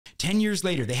10 years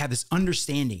later, they have this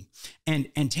understanding. And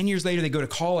 10 years later, they go to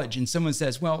college and someone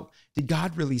says, well, did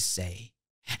God really say?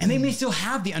 And they may still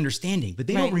have the understanding, but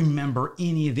they don't remember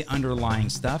any of the underlying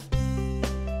stuff.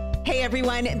 Hey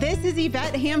everyone, this is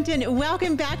Yvette Hampton.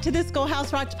 Welcome back to the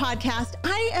Schoolhouse Rocked podcast.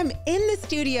 I am in the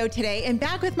studio today and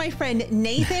back with my friend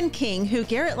Nathan King, who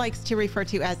Garrett likes to refer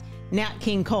to as Nat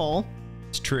King Cole.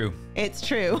 It's true. It's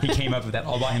true. He came up with that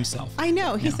all by himself. I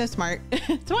know. He's so smart.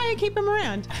 That's why I keep him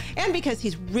around. And because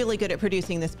he's really good at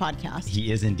producing this podcast.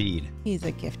 He is indeed. He's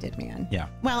a gifted man. Yeah.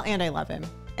 Well, and I love him.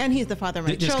 And he's the father of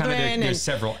my children. There's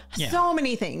several. So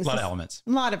many things. A lot of elements.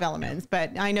 A lot of elements.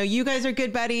 But I know you guys are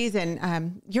good buddies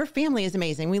and your family is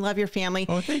amazing. We love your family.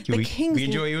 Oh, thank you. We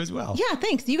enjoy you as well. Yeah,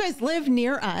 thanks. You guys live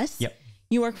near us. Yep.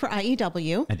 You work for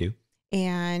IEW. I do.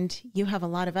 And you have a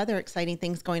lot of other exciting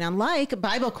things going on, like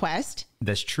Bible Quest.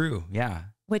 That's true. Yeah.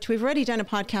 Which we've already done a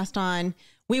podcast on.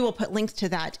 We will put links to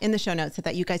that in the show notes so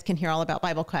that you guys can hear all about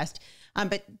Bible Quest.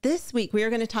 But this week we are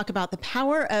going to talk about the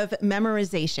power of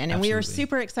memorization. And we are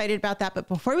super excited about that. But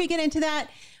before we get into that,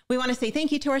 we want to say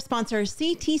thank you to our sponsor,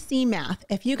 CTC Math.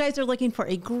 If you guys are looking for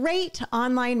a great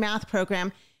online math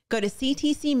program, go to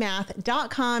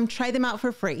ctcmath.com. Try them out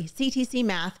for free,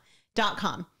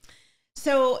 ctcmath.com.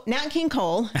 So Nat King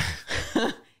Cole,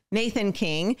 Nathan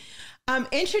King,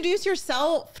 introduce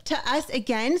yourself to us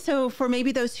again. So for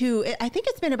maybe those who, I think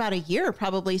it's been about a year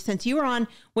probably since you were on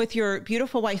with your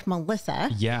beautiful wife, Melissa.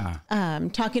 Yeah.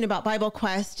 Talking about Bible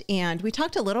Quest. And we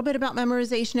talked a little bit about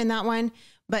memorization in that one,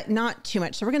 but not too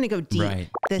much. So we're going to go deep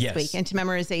this week into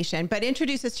memorization, but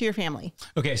introduce us to your family.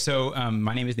 Okay. So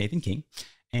my name is Nathan King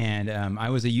and I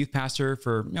was a youth pastor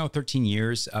for 13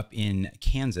 years up in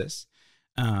Kansas.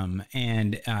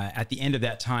 At the end of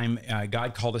that time,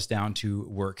 God called us down to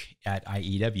work at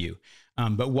IEW.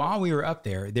 But while we were up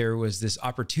there, there was this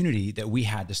opportunity that we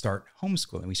had to start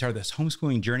homeschooling. We started this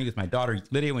homeschooling journey with my daughter,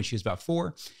 Lydia, when she was about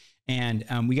 4. And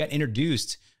we got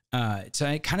introduced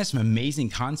to kind of some amazing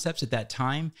concepts at that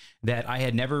time that I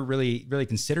had never really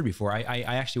considered before. I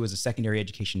actually was a secondary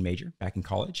education major back in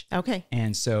college. Okay.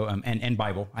 And so, and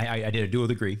Bible, I did a dual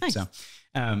degree. Nice. So,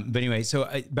 but anyway,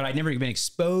 but I'd never been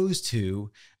exposed to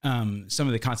some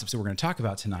of the concepts that we're going to talk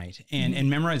about tonight. And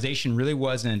memorization really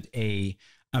wasn't a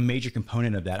major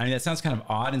component of that. I mean, that sounds kind of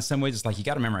odd in some ways. It's like, you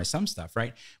got to memorize some stuff,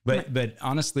 right? But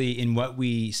honestly, in what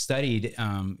we studied,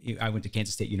 I went to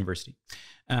Kansas State University.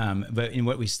 But in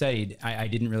what we studied, I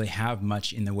didn't really have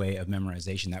much in the way of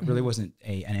memorization. That really wasn't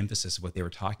an emphasis of what they were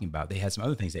talking about. They had some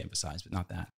other things they emphasized, but not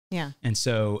that. Yeah. And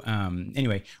so,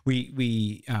 anyway,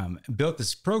 we built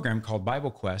this program called Bible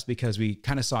Quest because we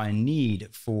kind of saw a need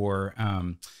for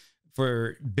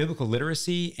biblical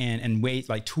literacy and ways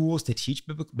like tools to teach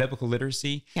biblical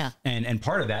literacy. Yeah. And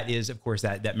part of that is, of course,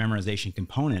 that memorization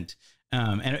component.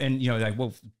 And like,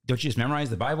 well, don't you just memorize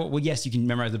the Bible? Well, yes, you can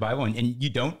memorize the Bible and you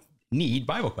don't need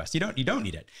Bible Quest. You don't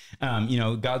need it.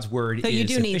 God's word. So you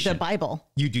do sufficient. need the Bible.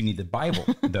 You do need the Bible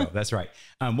though. That's right.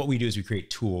 What we do is we create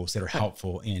tools that are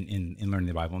helpful in learning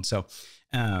the Bible. And so,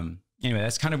 anyway,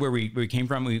 that's kind of where we came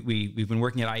from. We've been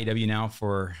working at IEW now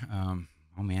for,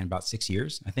 about 6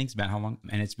 years. I think it's about how long.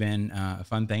 And it's been a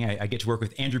fun thing. I get to work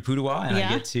with Andrew Pudawa and I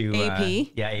get to,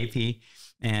 AP. AP.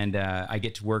 And I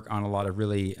get to work on a lot of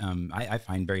really, I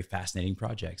find very fascinating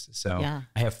projects. So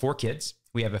I have 4 kids.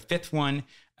 We have a 5th one.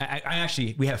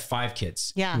 We have 5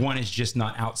 kids. Yeah. One is just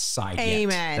not outside Amen.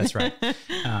 yet. That's right.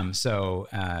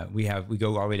 We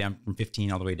go all the way down from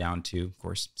 15 all the way down to, of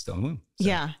course, still in the womb.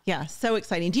 So. Yeah. So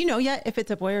exciting. Do you know yet if it's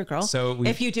a boy or a girl? So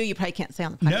if you do, you probably can't say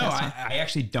on the podcast. No, I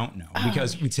actually don't know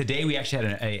because today we actually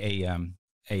had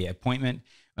a appointment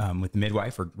with the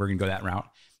midwife. We're going to go that route.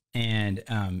 And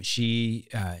she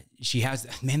has,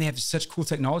 they have such cool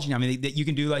technology now. I mean, that you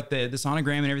can do like the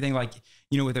sonogram and everything, like,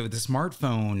 with the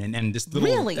smartphone and this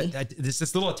little,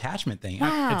 this little attachment thing.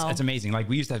 Wow. It's amazing. Like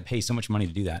we used to have to pay so much money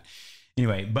to do that.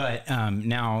 Anyway, but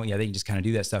now, they can just kind of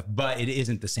do that stuff, but it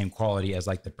isn't the same quality as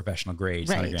like the professional grade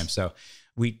sonogram. So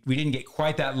we didn't get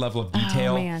quite that level of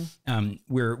detail. Oh, man.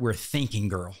 We're thinking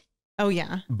girl. Oh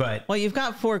yeah. But well, you've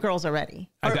got 4 girls already.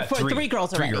 I've got 3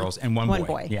 girls already. 3 girls and one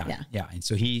boy. Yeah. And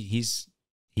so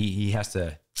he has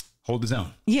to hold his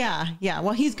own. Yeah.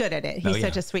 Well, he's good at it. He's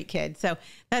such a sweet kid. So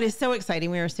that is so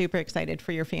exciting. We are super excited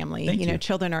for your family. Thank you.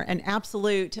 Children are an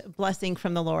absolute blessing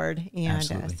from the Lord. And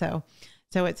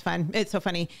so it's fun. It's so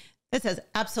funny. This has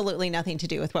absolutely nothing to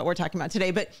do with what we're talking about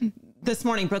today. But this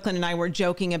morning, Brooklyn and I were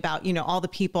joking about, all the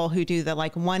people who do the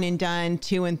like 1 and done,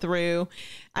 2 and through.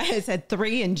 I had said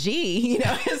 3 and G,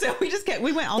 so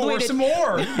we went all the way to some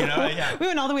more, yeah. We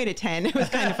went all the way to 10. It was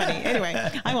kind of funny. Anyway,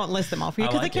 I won't list them all for you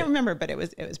because I can't remember, but it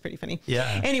was pretty funny.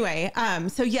 Yeah. Anyway,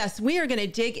 so yes, we are going to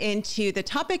dig into the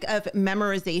topic of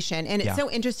memorization. And it's so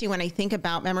interesting when I think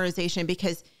about memorization,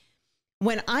 because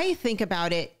when I think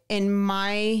about it in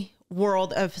my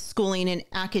world of schooling and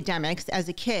academics as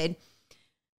a kid,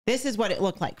 this is what it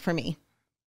looked like for me.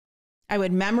 I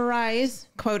would memorize,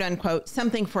 quote unquote,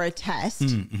 something for a test.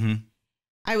 Mm-hmm.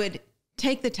 I would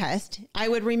take the test. I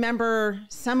would remember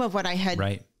some of what I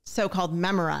had so-called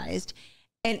memorized.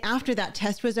 And after that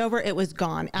test was over, it was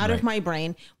gone out of my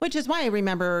brain, which is why I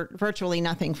remember virtually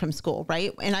nothing from school.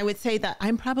 Right. And I would say that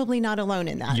I'm probably not alone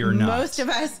in that. You're not. Most of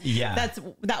us,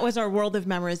 that was our world of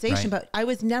memorization, but I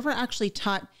was never actually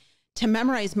taught to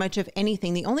memorize much of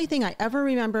anything. The only thing I ever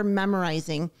remember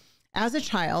memorizing as a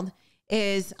child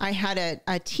is I had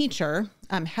a teacher,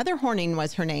 Heather Horning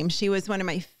was her name. She was one of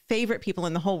my favorite people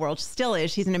in the whole world. Still is.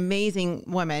 She's an amazing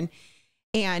woman.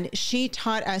 And she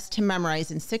taught us to memorize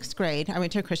in 6th grade. I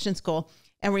went to a Christian school,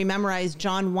 and we memorized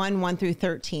John 1 through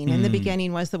 13. In the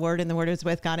beginning was the Word, and the Word was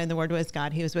with God, and the Word was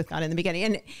God. He was with God in the beginning.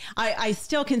 And I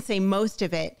still can say most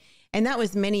of it. And that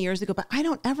was many years ago, but I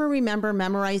don't ever remember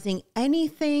memorizing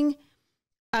anything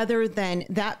other than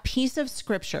that piece of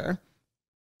scripture.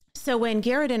 So when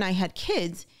Garrett and I had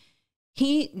kids,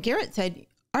 Garrett said,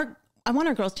 I want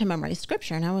our girls to memorize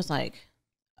scripture. And I was like,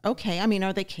 okay. I mean,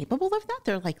 are they capable of that?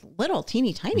 They're like little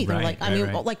teeny tiny. They're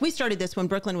like we started this when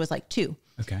Brooklyn was like 2.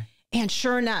 Okay. And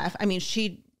sure enough, I mean,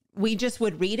 we just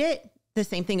would read it, the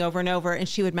same thing over and over, and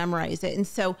she would memorize it. And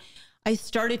so I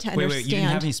started to understand. Wait, you didn't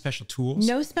have any special tools?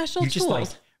 No special tools. You just like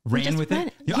ran with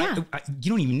it? Yeah. You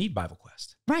don't even need Bible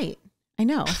Quest. Right. I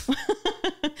know.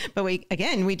 But we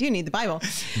do need the Bible.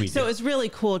 So it's really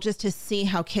cool just to see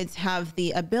how kids have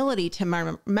the ability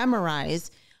to memorize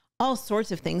all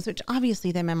sorts of things, which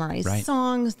obviously they memorize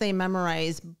songs, they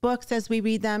memorize books as we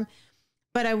read them.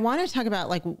 But I want to talk about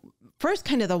like first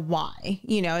kind of the why,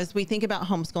 as we think about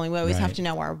homeschooling, we always have to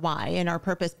know our why and our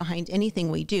purpose behind anything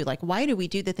we do. Like, why do we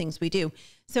do the things we do?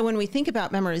 So when we think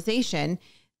about memorization,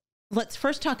 let's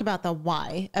first talk about the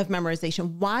why of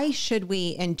memorization. Why should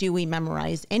we and do we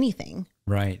memorize anything?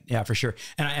 Right. Yeah, for sure.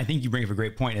 And I think you bring up a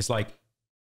great point. It's like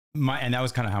and that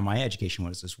was kind of how my education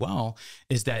was as well,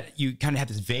 is that you kind of have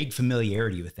this vague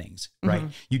familiarity with things, right?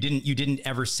 Mm-hmm. You didn't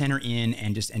ever center in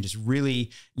and just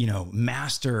really,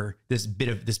 master this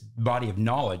body of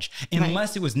knowledge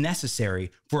unless it was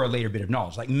necessessary for a later bit of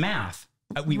knowledge, like math.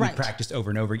 We practiced over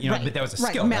and over, but that was a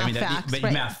skill. Math facts,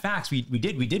 math facts, we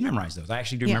did memorize those. I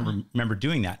actually do remember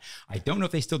doing that. I don't know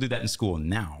if they still do that in school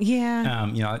now. Yeah.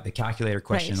 The calculator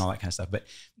question and all that kind of stuff.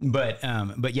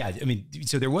 But yeah, I mean,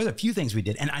 so there was a few things we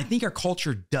did, and I think our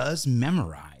culture does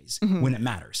memorize when it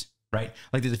matters, right?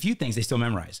 Like there's a few things they still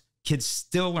memorize. Kids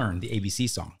still learn the ABC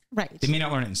song. Right. They may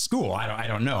not learn it in school. I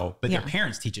don't know, but their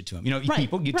parents teach it to them.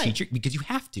 People, you teach it because you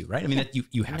have to, right? I mean, that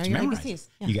you have to memorize. ABCs.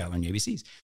 Yeah. You got to learn the ABCs.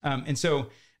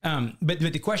 But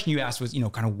the question you asked was,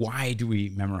 kind of why do we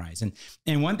memorize?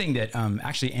 And one thing that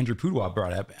actually Andrew Pudwa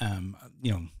brought up,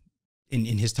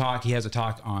 in his talk, he has a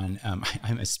talk on,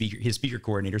 I'm his speaker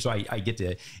coordinator, so I get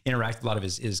to interact with a lot of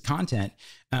his content.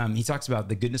 He talks about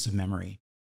the goodness of memory.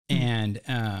 And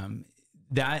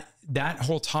that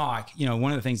whole talk,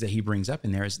 one of the things that he brings up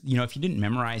in there is, if you didn't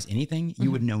memorize anything, you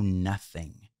would know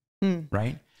nothing,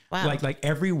 right? Wow. Like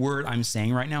every word I'm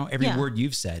saying right now, every word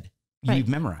you've said, you've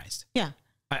memorized. Yeah.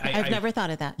 I've never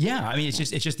thought of that. Yeah. I mean, it's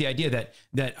just the idea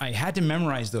that I had to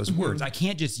memorize those words. I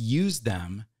can't just use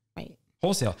them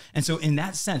wholesale. And so in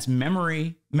that sense,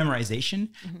 memorization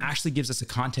actually gives us a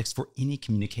context for any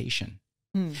communication.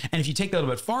 And if you take that a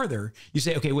little bit farther, you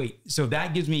say, okay, wait, so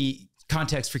that gives me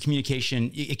context for communication.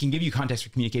 It can give you context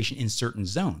for communication in certain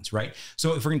zones, right?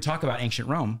 So if we're going to talk about ancient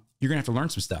Rome, you're going to have to learn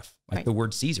some stuff like the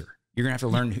word Caesar. You're going to have to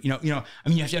learn,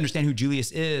 you have to understand who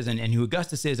Julius is and who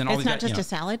Augustus is and all these guys. It's not just a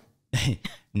salad?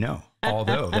 No,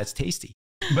 although that's tasty.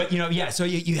 But, so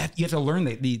you have to learn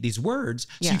these words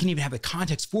so you can even have the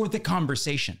context for the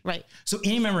conversation. Right. So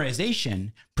any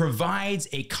memorization provides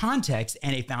a context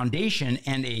and a foundation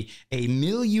and a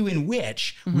milieu in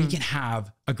which we can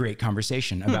have a great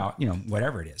conversation about,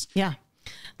 whatever it is. Yeah.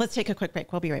 Let's take a quick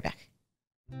break. We'll be right back.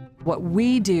 What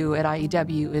we do at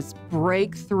IEW is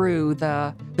break through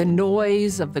the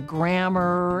noise of the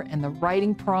grammar and the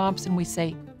writing prompts, and we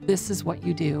say, this is what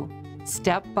you do,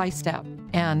 step by step.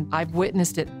 And I've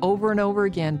witnessed it over and over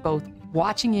again, both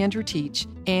watching Andrew teach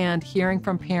and hearing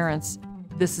from parents,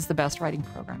 this is the best writing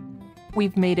program.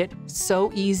 We've made it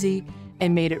so easy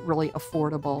and made it really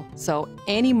affordable. So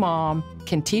any mom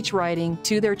can teach writing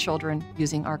to their children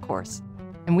using our course,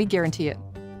 and we guarantee it.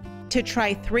 To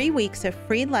try 3 weeks of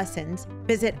free lessons,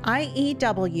 visit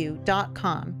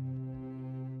IEW.com.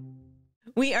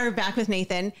 We are back with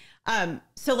Nathan.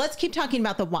 So let's keep talking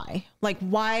about the why. Like,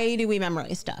 why do we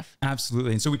memorize stuff?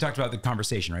 Absolutely. And so we talked about the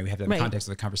conversation, right? We have to have the context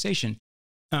of the conversation.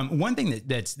 One thing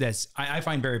that's I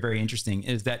find very, very interesting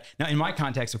is that now in my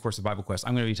context, of course, of Bible Quest,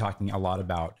 I'm going to be talking a lot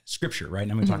about scripture, right?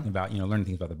 And I'm going to be talking about, learning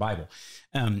things about the Bible.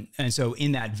 And so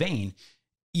in that vein,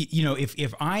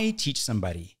 if I teach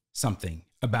somebody something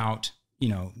about,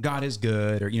 God is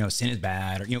good, or, sin is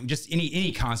bad, or, just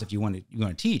any concept you want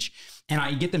to teach, and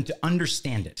I get them to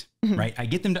understand it, right? I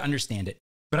get them to understand it,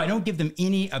 but I don't give them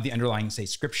any of the underlying, say,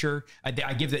 scripture.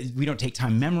 We don't take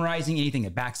time memorizing anything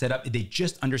that backs that up. They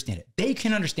just understand it. They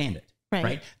can understand it,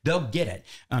 right? They'll get it.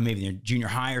 Maybe they're junior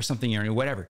high or something, or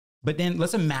whatever. But then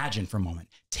let's imagine for a moment,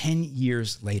 10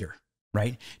 years later,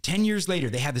 right? 10 years later,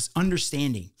 they have this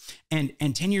understanding. And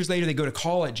 10 years later, they go to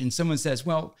college and someone says,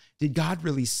 well, did God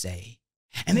really say?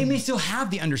 And they may still have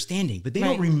the understanding, but they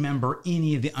don't remember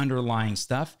any of the underlying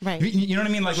stuff. Right. You know what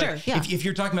I mean? Like, yeah. if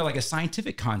you're talking about like a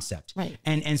scientific concept, right,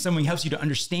 and someone helps you to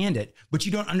understand it, but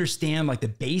you don't understand like the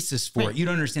basis for it. You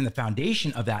don't understand the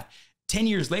foundation of that. 10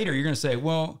 years later, you're going to say,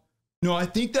 well, no, I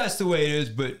think that's the way it is,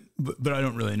 but I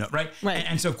don't really know. Right.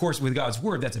 And so of course, with God's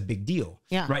word, that's a big deal.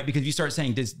 Yeah. Right. Because if you start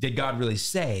saying, did God really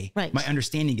say? Right. My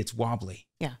understanding gets wobbly.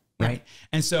 Yeah. Right.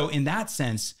 And so in that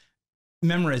sense,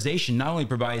 memorization not only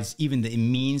provides even the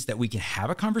means that we can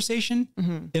have a conversation,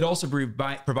 it also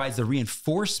provides the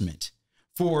reinforcement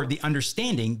for the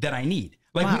understanding that I need.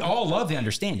 Like we all love the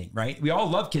understanding, right? We all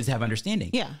love kids to have understanding.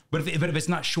 Yeah. But if it's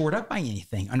not shored up by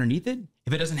anything underneath it,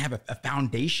 if it doesn't have a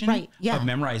foundation of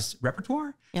memorized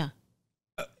repertoire,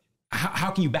 how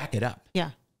can you back it up?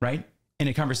 Yeah. Right? In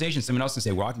a conversation, someone else can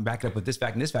say, well, I can back it up with this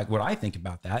fact and this fact, what I think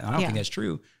about that. And I don't think that's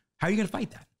true. How are you going to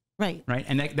fight that? Right. Right.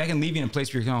 And that can leave you in a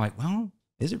place where you're kind of like, well,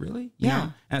 is it really? You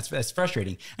know? And that's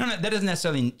frustrating. I don't know, that doesn't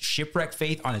necessarily shipwreck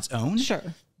faith on its own. Sure.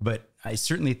 But I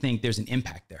certainly think there's an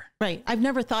impact there. Right. I've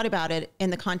never thought about it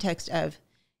in the context of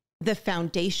the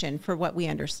foundation for what we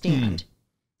understand.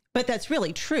 But that's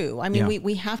really true. I mean,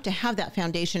 we have to have that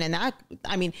foundation, and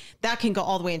that can go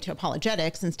all the way into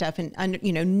apologetics and stuff, and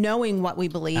knowing what we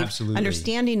believe,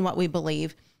 understanding what we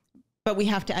believe, but we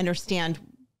have to understand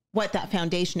what that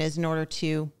foundation is in order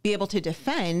to be able to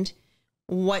defend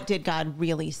what did God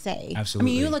really say.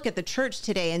 Absolutely. I mean, you look at the church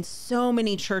today, and so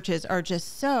many churches are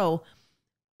just so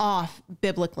off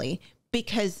biblically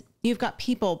because you've got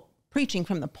people preaching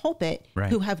from the pulpit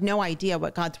who have no idea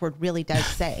what God's word really does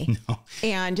say.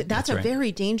 And that's a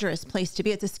very dangerous place to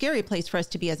be. It's a scary place for us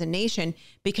to be as a nation,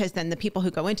 because then the people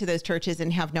who go into those churches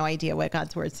and have no idea what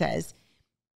God's word says,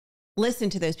 listen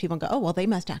to those people and go, oh, well, they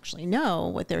must actually know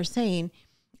what they're saying.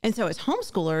 And so as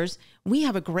homeschoolers, we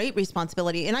have a great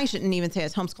responsibility, and I shouldn't even say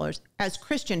as homeschoolers, as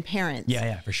Christian parents.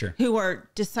 For sure. Who are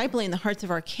discipling the hearts of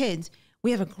our kids,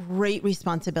 we have a great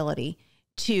responsibility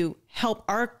to help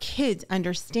our kids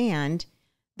understand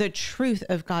the truth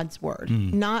of God's word,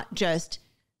 not just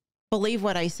believe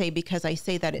what I say because I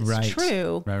say that it's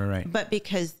true, but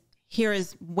because here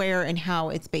is where and how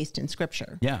it's based in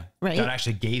scripture. Yeah. Right. God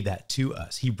actually gave that to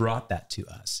us. He brought that to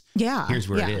us. Yeah. Here's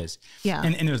where it is. Yeah.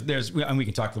 And and we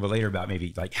can talk a little bit later about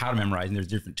maybe like how to memorize, and there's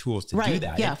different tools to do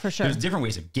that. Yeah, for sure. There's different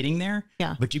ways of getting there.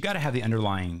 Yeah. But you've got to have the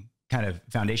underlying kind of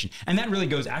foundation. And that really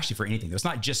goes actually for anything. It's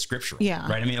not just scriptural. Yeah.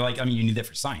 Right. You need that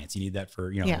for science. You need that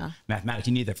for, mathematics.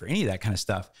 You need that for any of that kind of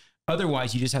stuff.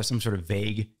 Otherwise, you just have some sort of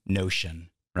vague notion,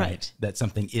 right? That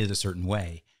something is a certain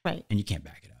way. Right. And you can't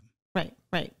back it up.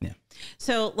 Right. Yeah.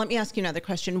 So let me ask you another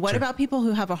question. What about people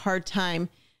who have a hard time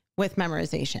with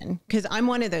memorization? Because I'm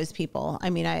one of those people. I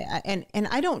mean,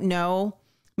 I don't know,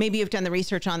 maybe you've done the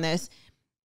research on this.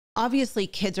 Obviously,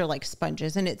 kids are like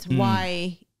sponges, and it's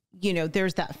why,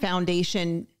 there's that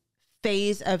foundation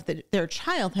phase of their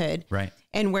childhood,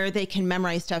 and where they can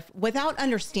memorize stuff without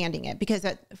understanding it. Because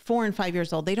at 4 and 5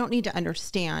 years old, they don't need to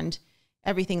understand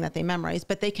everything that they memorize,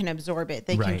 but they can absorb it.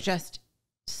 They can just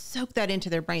soak that into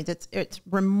their brains. It's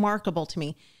remarkable to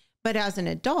me. But as an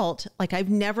adult, like I've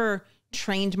never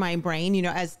trained my brain,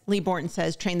 as Lee Borton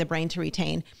says, train the brain to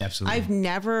retain. Absolutely. I've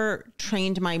never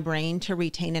trained my brain to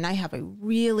retain, and I have a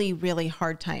really, really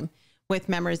hard time with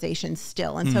memorization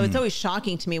still. And so it's always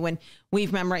shocking to me when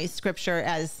we've memorized scripture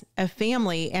as a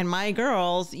family, and my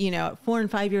girls, at 4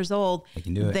 and 5 years old, they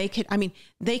can do it.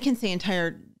 They can say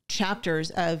entire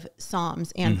chapters of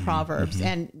Psalms and Proverbs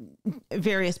and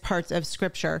various parts of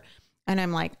scripture. And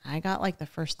I'm like, I got like the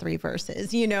first 3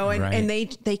 verses, and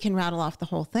they can rattle off the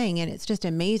whole thing. And it's just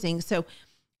amazing. So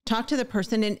talk to the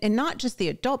person, and not just the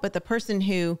adult, but the person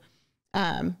who,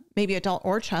 maybe adult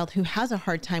or child, who has a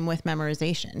hard time with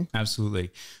memorization.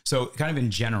 Absolutely. So kind of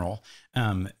in general,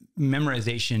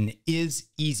 memorization is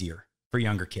easier for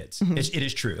younger kids. It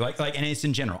is true. And it's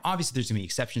in general. Obviously, there's gonna be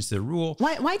exceptions to the rule.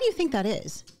 Why do you think that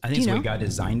is? I think it's the way God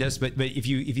designed us. But if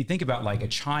you think about, like, a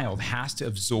child has to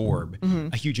absorb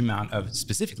a huge amount of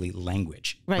specifically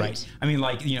language, right? I mean,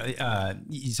 like,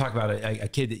 you talk about a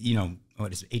kid that,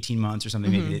 what is it, 18 months or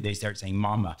something, maybe they start saying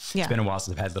mama. It's been a while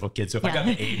since I've had little kids. So if I got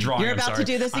the age wrong, You're about to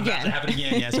do this again. I'm about to have it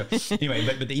again. Yeah. So anyway,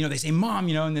 but they say mom,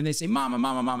 and then they say mama,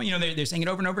 mama, mama, they're saying it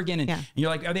over and over again. And you're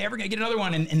like, are they ever going to get another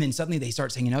one? And then suddenly they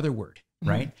start saying another word.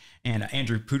 Right. And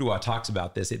Andrew Pudewa talks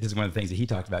about this. This is one of the things that he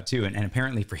talked about too. And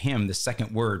apparently for him, the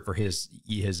second word for his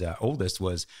oldest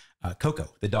was Coco,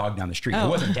 the dog down the street. It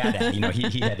wasn't Dad.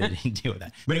 He had to deal with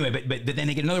that. But anyway, but then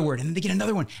they get another word, and then they get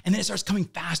another one, and then it starts coming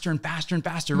faster and faster and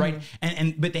faster, right?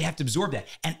 But they have to absorb that.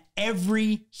 And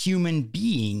every human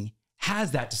being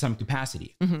has that to some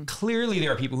capacity. Clearly,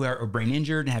 there are people who are brain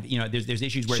injured and have, there's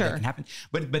issues where that can happen.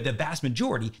 But the vast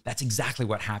majority, that's exactly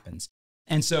what happens.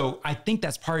 And so I think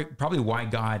that's probably why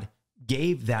God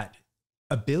gave that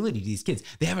ability to these kids.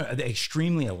 They have an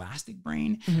extremely elastic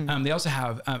brain. They also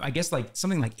have, I guess, like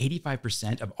something like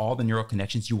 85% of all the neural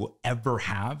connections you will ever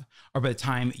have are by the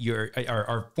time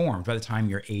are formed by the time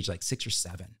you're age like 6 or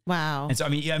 7. Wow. And so,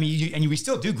 we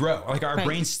still do grow. Like our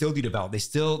brains still do develop. They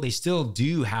still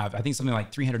do have, I think, something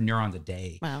like 300 neurons a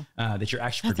day. Wow. That you're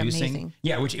actually producing. Amazing.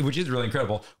 Yeah. Which is really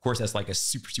incredible. Of course, that's like a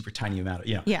super, super tiny amount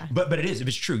of, Yeah. But it is, if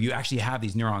it's true, you actually have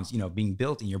these neurons, being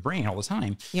built in your brain all the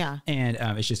time. Yeah. And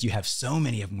it's just, you have so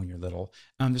many of them when you're little.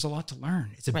 There's a lot to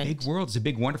learn. It's a big world. It's a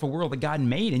big, wonderful world that God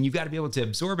made, and you've got to be able to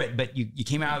absorb it. But you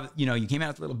came out, you came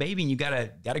out as a little baby, and you got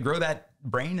to grow that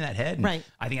brain and that head. And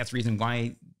I think that's the reason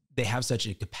why they have such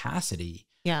a capacity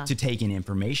to take in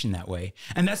information that way.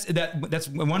 And that's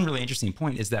one really interesting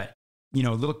point is that,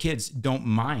 little kids don't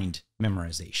mind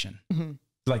memorization.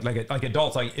 Like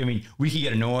adults, we could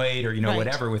get annoyed or,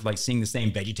 whatever with like seeing the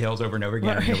same VeggieTales over and over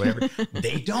again, or whatever.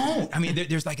 They don't.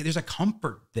 There's a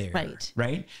comfort there,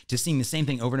 right? To seeing the same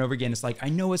thing over and over again. It's like, I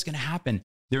know what's going to happen.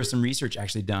 There was some research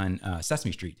actually done,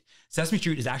 Sesame Street. Sesame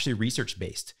Street is actually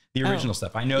research-based, the original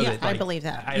stuff. I know that. Like, I believe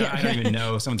that. I don't even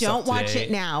know some stuff Don't watch today.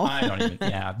 it now. I don't even,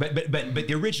 But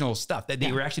the original stuff that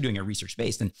they were actually doing a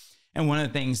research-based. And one of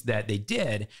the things that they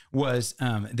did was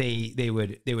they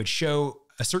would show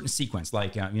a certain sequence,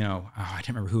 like, I can't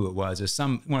remember who it was. It was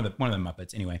one of the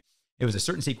Muppets. Anyway, it was a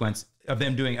certain sequence of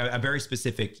them doing a very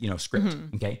specific, script.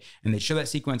 Okay. And they'd show that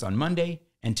sequence on Monday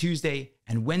and Tuesday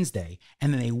and Wednesday.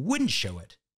 And then they wouldn't show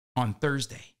it on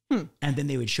Thursday. And then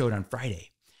they would show it on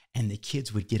Friday. And the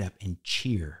kids would get up and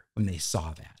cheer when they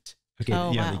saw that. Okay.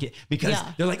 Wow. Because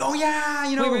they're like, oh yeah,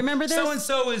 we remember this?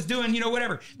 So-and-so is doing,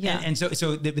 whatever. Yeah. And so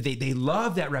they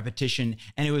love that repetition.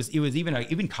 And it was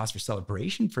even cause for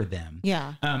celebration for them.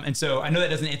 Yeah. And so I know that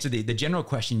doesn't answer the general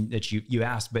question that you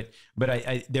asked, but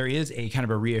there is a kind of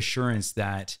a reassurance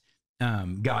that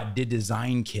God did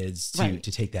design kids to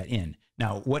take that in.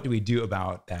 Now, what do we do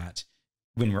about that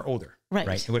when we're older?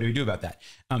 Right. What do we do about that?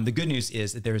 The good news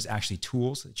is that there's actually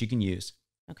tools that you can use.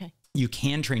 Okay. You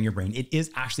can train your brain. It is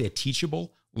actually a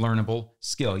teachable, learnable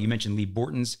skill. You mentioned Lee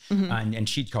Borton's, and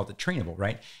she called it trainable,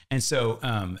 right? And so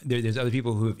there's other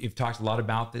people who have talked a lot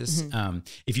about this.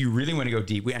 If you really want to go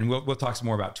deep, and we'll talk some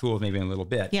more about tools maybe in a little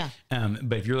bit. Yeah.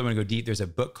 But if you really want to go deep, there's a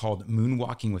book called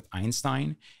Moonwalking with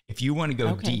Einstein. If you want to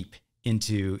go deep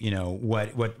into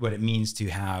what it means to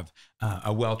have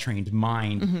a well-trained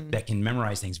mind that can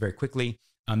memorize things very quickly.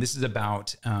 This is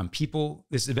about people.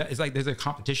 It's like there's a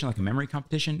competition, like a memory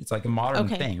competition. It's like a modern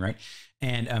thing, right?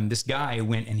 And this guy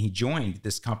went and he joined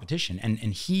this competition, and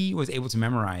he was able to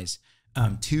memorize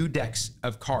 2 decks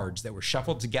of cards that were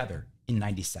shuffled together in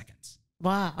 90 seconds.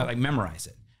 Wow! Like memorize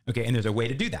it. Okay, and there's a way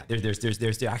to do that.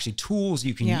 There's actually tools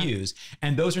you can use,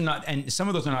 and those are not, and some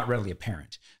of those are not readily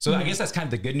apparent. So I guess that's kind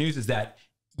of the good news is that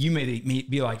you may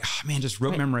be like, oh man, just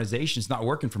rote memorization is not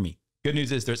working for me. Good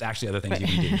news is there's actually other things you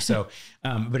can do. So,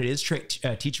 but it is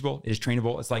teachable. It is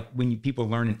trainable. It's like when people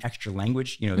learn an extra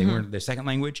language, they learn their second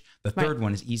language. The third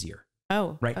one is easier.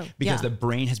 Because the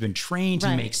brain has been trained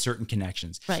to make certain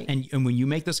connections. And when you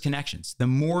make those connections, the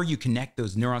more you connect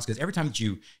those neurons, because every time that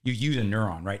you use a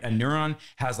neuron, right? A neuron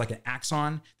has like an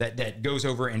axon that goes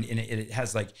over and it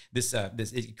has like this,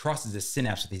 it crosses this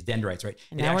synapse with these dendrites, right?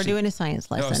 And now we're doing a science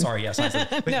lesson. Oh, sorry. Yeah, science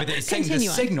lesson. But it's sending the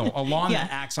signal along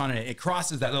that axon and it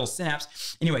crosses that little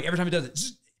synapse. Anyway, every time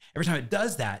it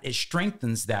does that, it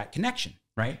strengthens that connection,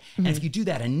 right? And if you do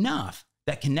that enough,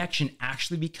 that connection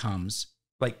actually becomes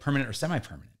like permanent or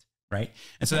semi-permanent. right?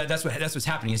 And so that's what's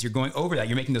happening is you're going over that.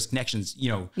 You're making those connections,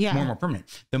 more and more permanent.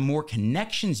 The more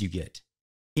connections you get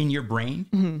in your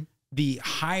brain, the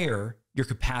higher your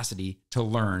capacity to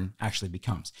learn actually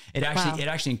becomes. It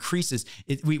actually increases.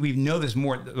 We know this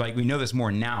more, we know this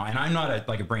more now. And I'm not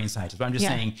a brain scientist, but I'm just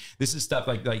saying this is stuff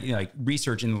like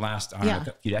research in the last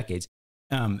few decades.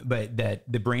 But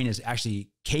that the brain is actually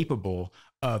capable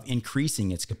of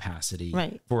increasing its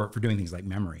capacity for doing things like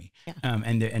memory,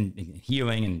 and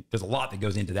healing. And there's a lot that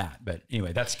goes into that. But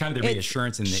anyway, that's kind of the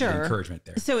reassurance and the encouragement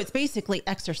there. So it's basically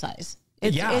exercise.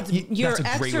 You're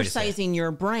exercising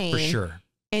your brain for sure,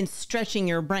 and stretching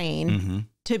your brain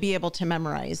to be able to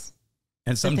memorize.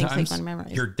 And sometimes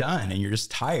you're done and you're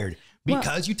just tired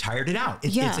because you tired it out.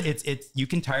 You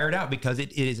can tire it out because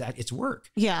it is at its work.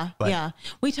 Yeah.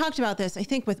 We talked about this, I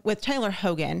think, with Tyler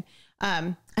Hogan.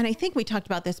 And I think we talked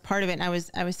about this part of it. And I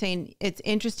was saying it's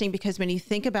interesting because when you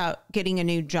think about getting a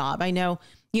new job, I know,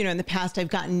 in the past I've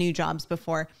gotten new jobs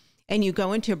before, and you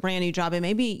go into a brand new job and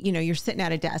maybe, you're sitting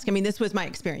at a desk. I mean, this was my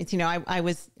experience.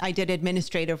 I did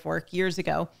administrative work years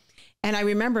ago. And I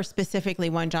remember specifically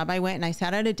one job I went and I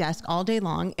sat at a desk all day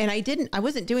long, and I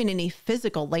wasn't doing any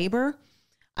physical labor.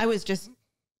 I was just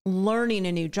learning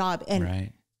a new job.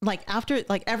 And after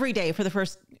every day for the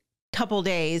first couple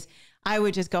days, I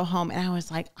would just go home and I was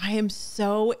like, I am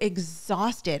so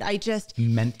exhausted. I just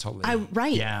mentally,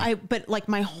 but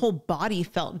my whole body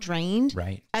felt drained,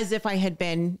 as if I had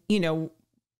been,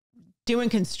 doing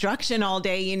construction all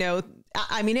day,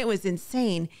 I mean, it was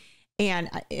insane. And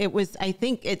I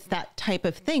think it's that type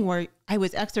of thing where I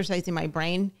was exercising my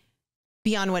brain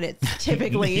beyond what it's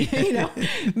typically,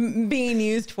 being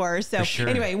used for. So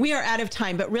anyway, we are out of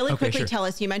time, but really quickly tell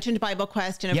us, you mentioned Bible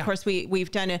Quest. And of course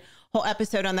we've done a whole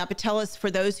episode on that, but tell us, for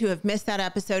those who have missed that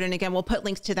episode, and again, we'll put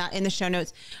links to that in the show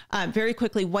notes, very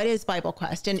quickly, what is Bible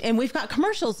Quest? And we've got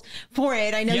commercials for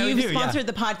it. I know you've sponsored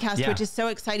the podcast, which is so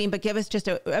exciting, but give us just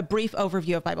a brief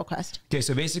overview of Bible Quest. Okay.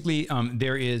 So basically,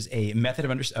 there is a method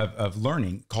of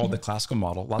learning called the classical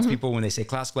model. Lots of people, when they say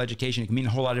classical education, it can mean a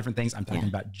whole lot of different things. I'm talking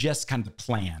about just kind of the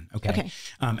plan. Okay.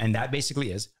 And that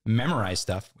basically is memorize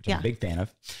stuff, which I'm a big fan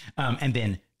of. And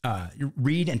then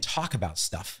read and talk about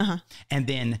stuff. And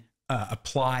then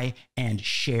apply and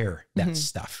share that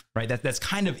stuff, right? That's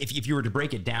kind of, if you were to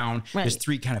break it down, there's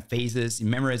three kind of phases: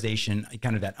 memorization,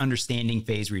 kind of that understanding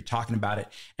phase where you're talking about it,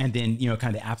 and then,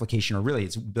 kind of the application, or really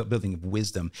it's building of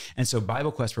wisdom. And so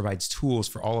Bible Quest provides tools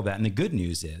for all of that. And the good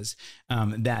news is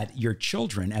that your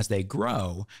children, as they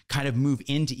grow, kind of move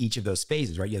into each of those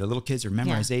phases, right? The little kids are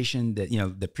memorization,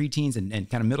 the preteens and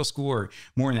kind of middle school are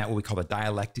more in that, what we call the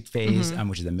dialectic phase,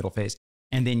 which is the middle phase.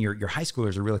 And then your high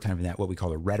schoolers are really kind of in that, what we call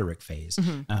the rhetoric phase,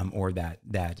 or that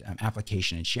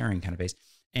application and sharing kind of phase.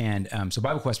 And so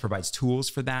Bible Quest provides tools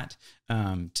for that,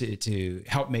 to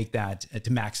help make that, to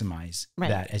maximize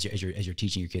that as you're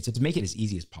teaching your kids, so to make it as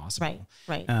easy as possible.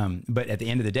 But at the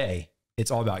end of the day, it's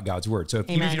all about God's word. So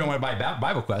even if you don't want to buy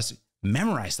Bible Quest,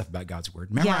 memorize stuff about God's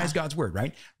word. Memorize God's word,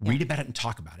 right? Read about it and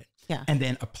talk about it. And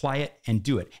then apply it and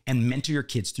do it, and mentor your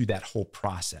kids through that whole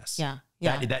process.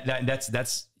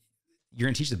 That's you're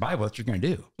going to teach the Bible. That's what you're going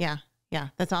to do. Yeah.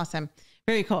 That's awesome.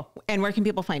 Very cool. And where can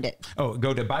people find it? Oh,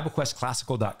 go to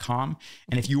BibleQuestClassical.com.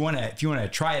 And if you want to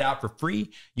try it out for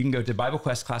free, you can go to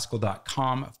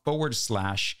BibleQuestClassical.com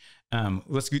 /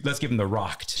 let's give them the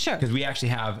Rocked. Sure. Because we actually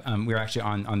have, we're actually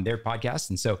on their podcast.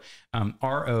 And so,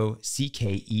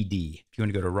 ROCKED. If you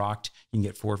want to go to Rocked, you can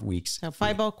get 4 weeks. So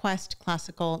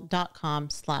BibleQuestClassical.com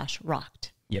 /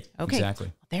 Rocked. Yep. Okay. Exactly.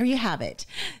 Well, there you have it.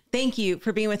 Thank you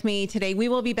for being with me today. We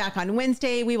will be back on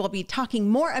Wednesday. We will be talking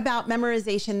more about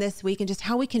memorization this week and just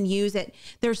how we can use it.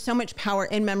 There's so much power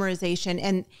in memorization,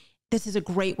 and this is a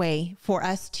great way for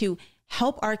us to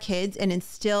help our kids and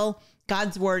instill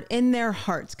God's word in their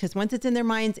hearts, because once it's in their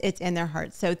minds, it's in their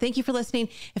hearts. So thank you for listening.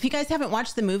 If you guys haven't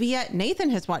watched the movie yet, Nathan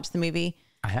has watched the movie.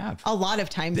 I have. A lot of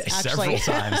times, actually. Several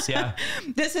times, yeah.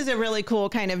 This is a really cool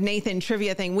kind of Nathan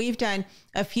trivia thing. We've done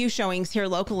a few showings here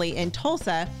locally in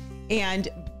Tulsa, and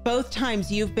both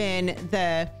times you've been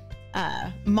the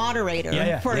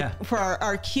moderator for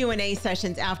our Q&A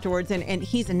sessions afterwards, and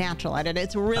he's a natural at it.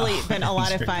 It's really been a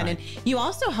lot of fun. And you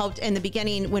also helped in the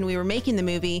beginning when we were making the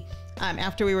movie,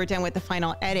 after we were done with the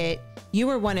final edit. You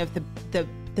were one of the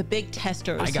big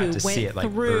testers who went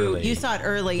through. Early. You saw it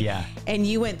early, and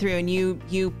you went through and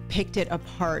you picked it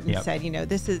apart and said,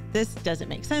 this doesn't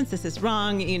make sense. This is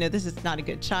wrong. This is not a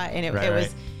good shot. And it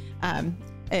was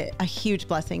a huge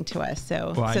blessing to us.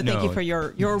 So thank you for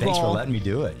your role. Thanks for letting me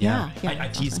do it. I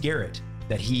teased Garrett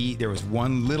that there was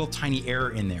one little tiny error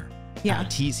in there, Yeah. I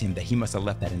tease him that he must have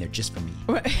left that in there just for me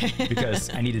because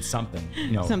I needed something,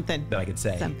 something that I could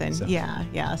say. Something. So.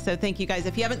 Yeah. So thank you guys.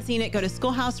 If you haven't seen it, go to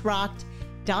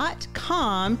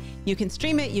schoolhouserocked.com. You can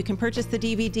stream it. You can purchase the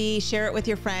DVD, share it with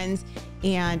your friends,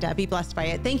 and be blessed by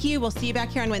it. Thank you. We'll see you back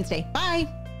here on Wednesday. Bye.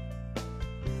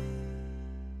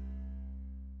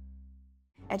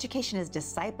 Education is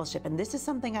discipleship, and this is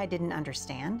something I didn't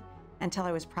understand until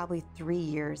I was probably 3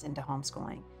 years into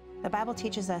homeschooling. The Bible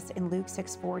teaches us in Luke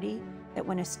 6:40 that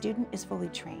when a student is fully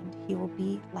trained, he will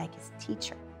be like his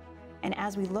teacher. And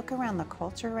as we look around the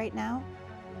culture right now,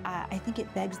 I think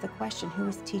it begs the question, who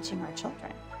is teaching our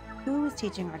children? Who is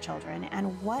teaching our children,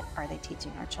 and what are they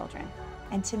teaching our children?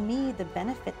 And to me, the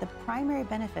primary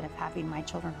benefit of having my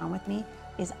children home with me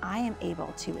is I am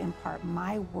able to impart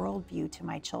my worldview to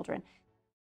my children.